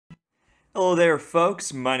Hello there,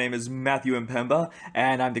 folks. My name is Matthew Mpemba,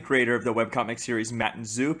 and I'm the creator of the webcomic series Matt and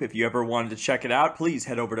Zoop. If you ever wanted to check it out, please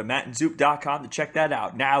head over to mattandzoop.com to check that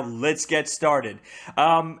out. Now, let's get started.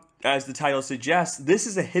 As the title suggests, this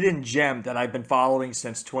is a hidden gem that I've been following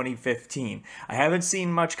since 2015. I haven't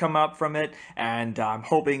seen much come up from it, and I'm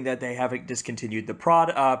hoping that they haven't discontinued the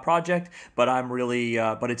project, but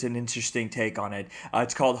but it's an interesting take on it.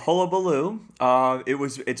 It's called Hullabaloo.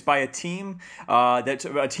 It's by a team that's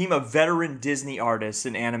a team of veteran Disney artists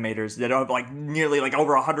and animators that have nearly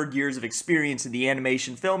over 100 years of experience in the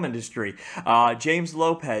animation film industry. James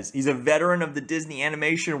Lopez, he's a veteran of the Disney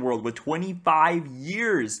animation world with 25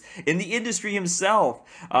 years in the industry himself.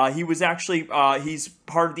 He's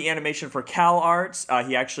part of the animation for CalArts.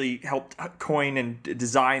 He actually helped coin and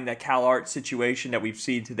design the CalArts situation that we've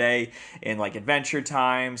seen today in Adventure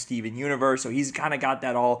Time, Steven Universe. So he's kind of got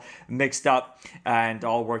that all mixed up and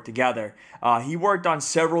all worked together. He worked on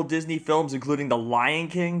several Disney films, including The Lion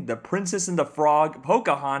King, The Princess and the Frog,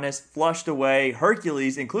 Pocahontas, Flushed Away,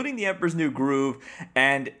 Hercules, including The Emperor's New Groove,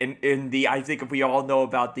 and I think if we all know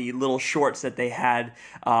about the little shorts that they had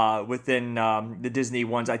within the Disney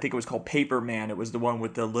ones. I think it was called Paper Man. It was the one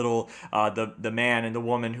with the little the man and the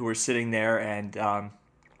woman who were sitting there, and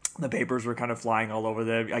the papers were kind of flying all over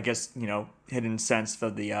the, I guess, hidden sense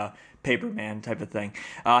of the Paper Man type of thing.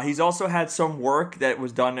 He's also had some work that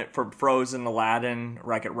was done for Frozen, Aladdin,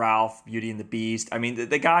 Wreck-It Ralph, Beauty and the Beast. I mean,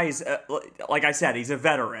 the guy is, like I said, he's a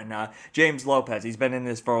veteran. James Lopez, he's been in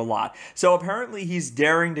this for a lot. So apparently he's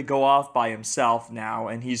daring to go off by himself now,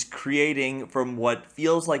 and he's creating from what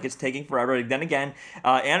feels like it's taking forever. Then again,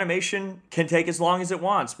 animation can take as long as it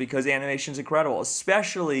wants because animation is incredible,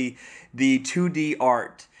 especially the 2D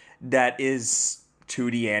art that is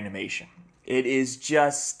 2D animation. It is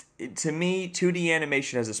just, to me, 2D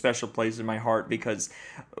animation has a special place in my heart because,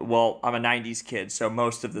 well, I'm a 90s kid, so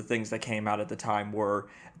most of the things that came out at the time were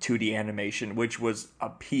 2D animation, which was a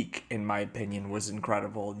peak, in my opinion, was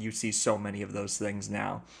incredible. You see so many of those things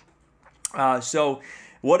now. So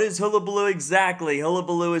what is Hullabaloo exactly?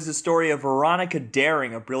 Hullabaloo is the story of Veronica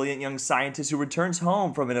Daring, a brilliant young scientist who returns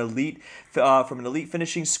home from an elite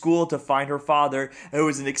finishing school to find her father, who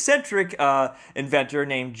is an eccentric inventor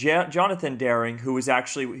named Jonathan Daring, who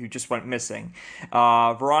just went missing.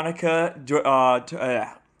 Veronica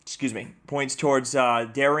points towards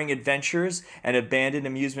daring adventures and abandoned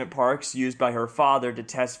amusement parks used by her father to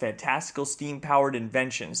test fantastical steam-powered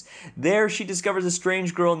inventions. There, she discovers a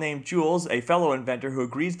strange girl named Jules, a fellow inventor who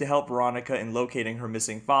agrees to help Veronica in locating her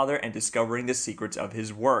missing father and discovering the secrets of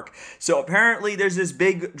his work. So apparently there's this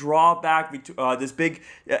big drawback,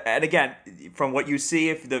 and again, from what you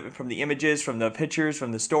see, from the images, from the pictures,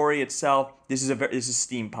 from the story itself, this is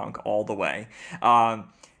steampunk all the way.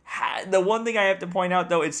 The one thing I have to point out,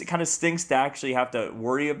 though, it kind of stinks to actually have to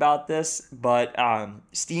worry about this, but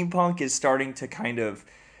steampunk is starting to kind of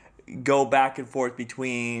go back and forth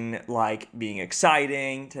between being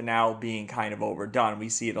exciting to now being kind of overdone. We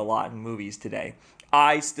see it a lot in movies today.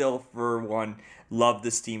 I still, for one, love the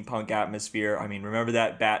steampunk atmosphere. I mean, remember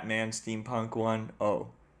that Batman steampunk one? Oh,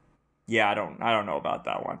 yeah, I don't know about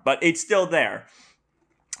that one, but it's still there.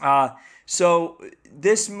 So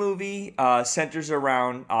this movie centers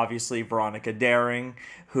around, obviously, Veronica Daring,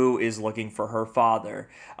 who is looking for her father.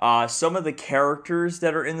 Some of the characters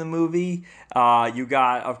that are in the movie, you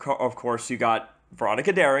got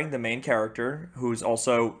Veronica Daring, the main character, who's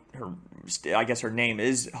also I guess her name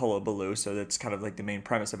is Hullabaloo, so that's kind of the main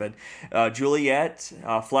premise of it. Juliet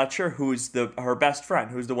Fletcher, who's her best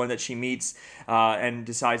friend, who's the one that she meets and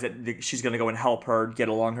decides that she's going to go and help her get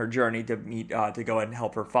along her journey to go and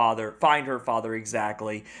help her father, find her father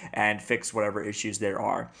exactly, and fix whatever issues there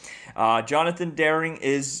are. Jonathan Daring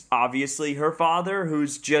is obviously her father,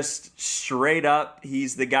 who's just straight up,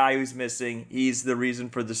 he's the guy who's missing. He's the reason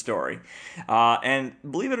for the story. And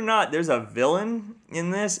believe it or not, there's a villain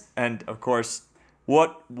in this, and of course,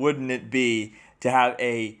 what wouldn't it be to have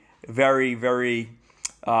a very, very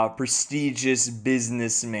prestigious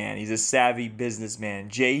businessman? He's a savvy businessman,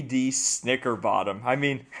 J.D. Snickerbottom. I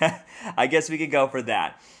mean, I guess we could go for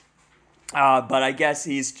that. But I guess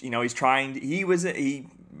he's trying. He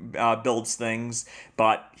builds things,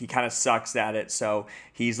 but he kind of sucks at it. So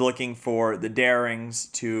he's looking for the Darings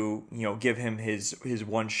to, give him his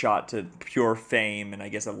one shot to pure fame and I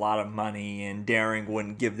guess a lot of money. And Daring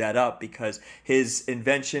wouldn't give that up because his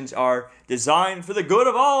inventions are designed for the good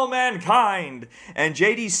of all mankind. And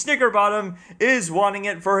J.D. Snickerbottom is wanting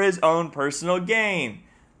it for his own personal gain.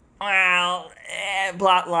 Well,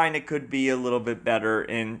 plotline, it could be a little bit better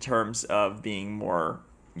in terms of being more,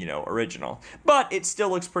 original. But it still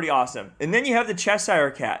looks pretty awesome. And then you have the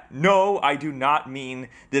Cheshire Cat. No, I do not mean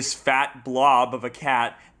this fat blob of a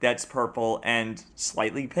cat that's purple and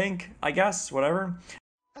slightly pink, I guess, whatever.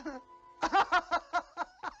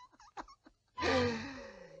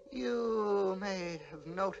 You may have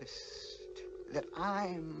noticed that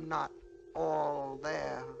I'm not all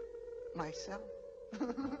there myself.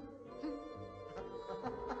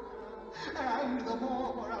 And the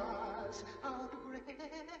more us outbreak.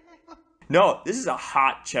 No, this is a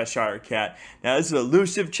hot Cheshire Cat. Now, this is an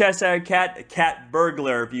elusive Cheshire Cat, a cat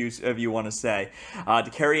burglar, if you want to say, to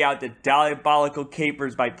carry out the diabolical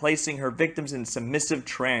capers by placing her victims in submissive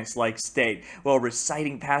trance-like state while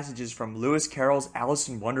reciting passages from Lewis Carroll's Alice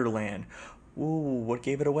in Wonderland. Ooh, what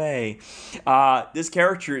gave it away? This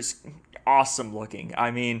character is awesome looking.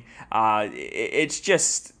 I mean,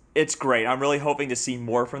 it's great. I'm really hoping to see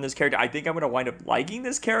more from this character. I think I'm going to wind up liking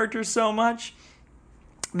this character so much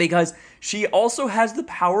because she also has the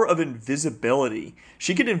power of invisibility.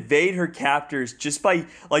 She can invade her captors just by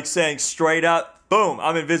saying straight up, boom,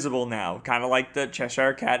 I'm invisible now. Kind of like the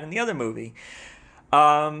Cheshire Cat in the other movie.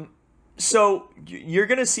 So you're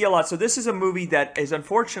going to see a lot. So this is a movie that is,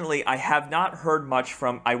 unfortunately, I have not heard much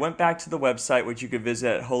from. I went back to the website, which you could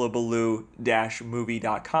visit at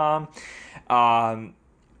hullabaloo-movie.com.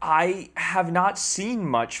 I have not seen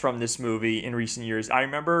much from this movie in recent years. I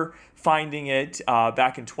remember finding it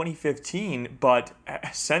back in 2015, but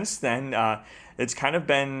since then, it's kind of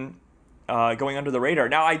been going under the radar.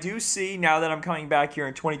 Now, I do see, now that I'm coming back here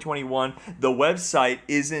in 2021, the website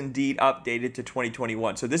is indeed updated to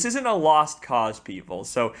 2021. So this isn't a lost cause, people.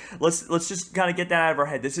 So let's just kind of get that out of our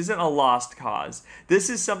head. This isn't a lost cause. This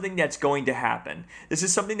is something that's going to happen. This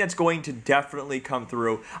is something that's going to definitely come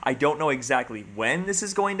through. I don't know exactly when this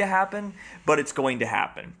is going to happen, but it's going to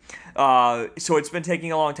happen. So it's been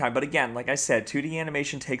taking a long time. But again, like I said, 2D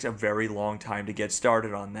animation takes a very long time to get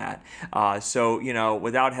started on that. So,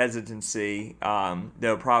 without hesitancy,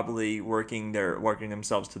 they're probably working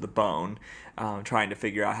themselves to the bone, trying to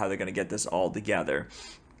figure out how they're going to get this all together.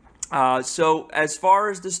 So as far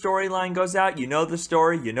as the storyline goes out, you know the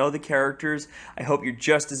story, you know the characters. I hope you're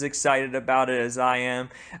just as excited about it as I am.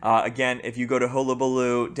 Again, if you go to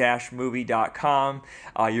hullabaloo-movie.com,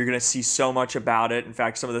 you're going to see so much about it. In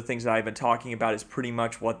fact, some of the things that I've been talking about is pretty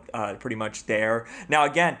much there. Now,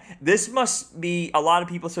 again, this must be a lot of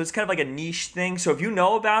people, so it's kind of like a niche thing. So if you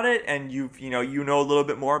know about it and you know a little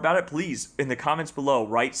bit more about it, please, in the comments below,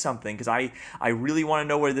 write something, because I really want to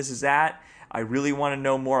know where this is at. I really want to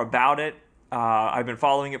know more about it. I've been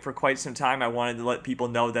following it for quite some time. I wanted to let people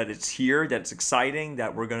know that it's here, that it's exciting,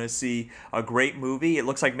 that we're going to see a great movie. It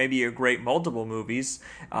looks like maybe a great multiple movies,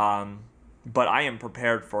 but I am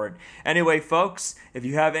prepared for it. Anyway, folks, if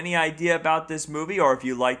you have any idea about this movie or if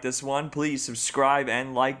you like this one, please subscribe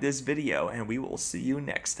and like this video, and we will see you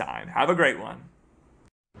next time. Have a great one.